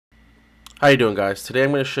How you doing, guys? Today I'm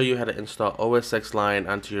going to show you how to install OS X Lion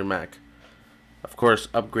onto your Mac. Of course,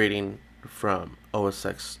 upgrading from OS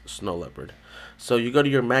X Snow Leopard. So you go to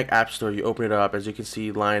your Mac App Store, you open it up. As you can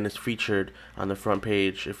see, Lion is featured on the front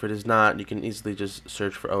page. If it is not, you can easily just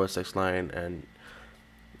search for OS X Lion and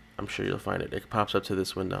I'm sure you'll find it. It pops up to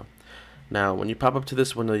this window. Now, when you pop up to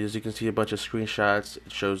this window, as you can see a bunch of screenshots.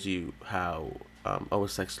 It shows you how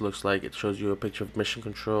OS X looks like. It shows you a picture of Mission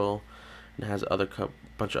Control. And it has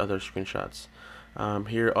bunch of other screenshots.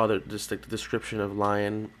 Here, all just like the description of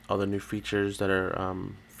Lion, all the new features that are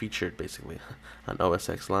featured basically on OS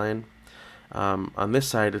X Lion. On this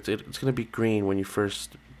side, it's going to be green when you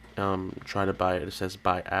first try to buy it. It says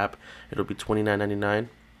buy app. It'll be $29.99.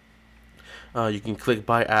 You can click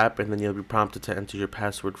buy app, and then you'll be prompted to enter your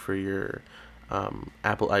password for your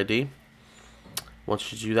Apple ID.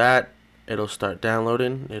 Once you do that, it'll start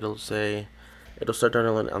downloading. It'll start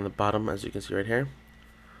downloading on the bottom, as you can see right here.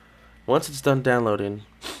 Once it's done downloading,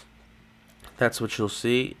 that's what you'll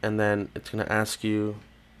see, and then it's going to ask you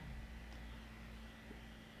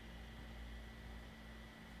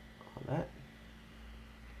on that.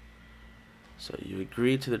 So you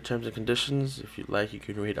agree to the terms and conditions. If you'd like, you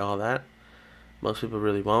can read all that. Most people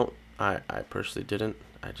really won't. I personally didn't.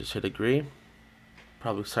 I just hit agree.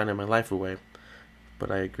 Probably signing my life away, but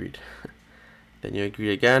I agreed. Then you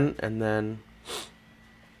agree again, and then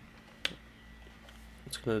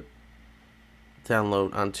it's going to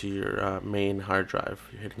download onto your main hard drive.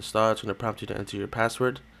 You hit install. It's going to prompt you to enter your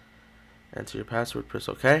password. Enter your password, press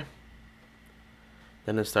OK.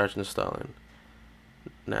 Then it starts installing.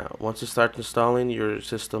 Now, once it starts installing, your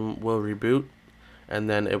system will reboot, and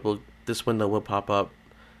then this window will pop up,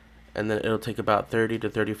 and then it'll take about 30 to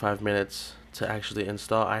 35 minutes to actually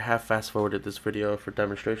install. I have fast forwarded this video for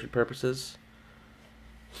demonstration purposes.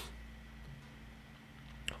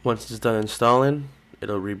 Once it's done installing,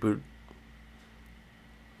 it'll reboot.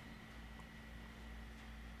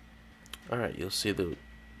 Alright, you'll see the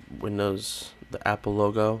Windows, the Apple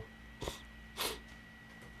logo.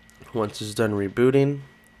 Once it's done rebooting,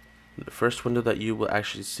 the first window that you will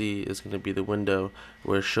actually see is going to be the window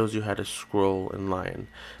where it shows you how to scroll in Lion.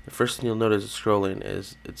 The first thing you'll notice scrolling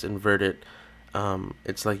is it's inverted.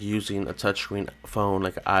 It's like using a touchscreen phone,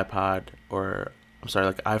 like an iPod, or I'm sorry,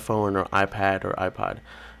 like iPhone or iPad or iPod.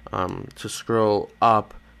 To scroll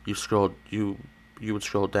up, you would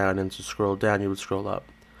scroll down, and to scroll down, you would scroll up.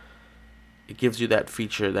 It gives you that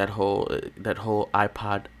feature, that whole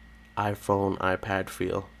iPod, iPhone, iPad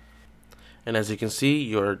feel. And as you can see,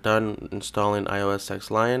 you're done installing OS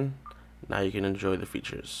X Lion. Now you can enjoy the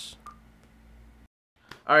features.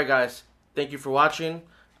 Alright guys, thank you for watching.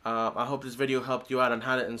 I hope this video helped you out on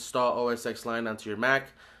how to install OS X Lion onto your Mac.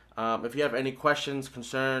 If you have any questions,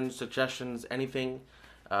 concerns, suggestions, anything,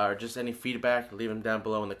 or just any feedback, leave them down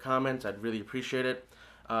below in the comments. I'd really appreciate it.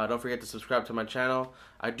 Don't forget to subscribe to my channel.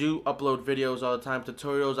 I do upload videos all the time,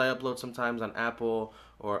 tutorials I upload sometimes on Apple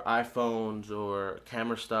or iPhones or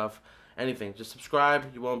camera stuff. Anything, just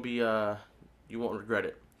subscribe. You won't regret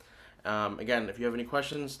it. Again, if you have any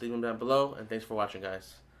questions, leave them down below. And thanks for watching,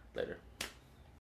 guys. Later.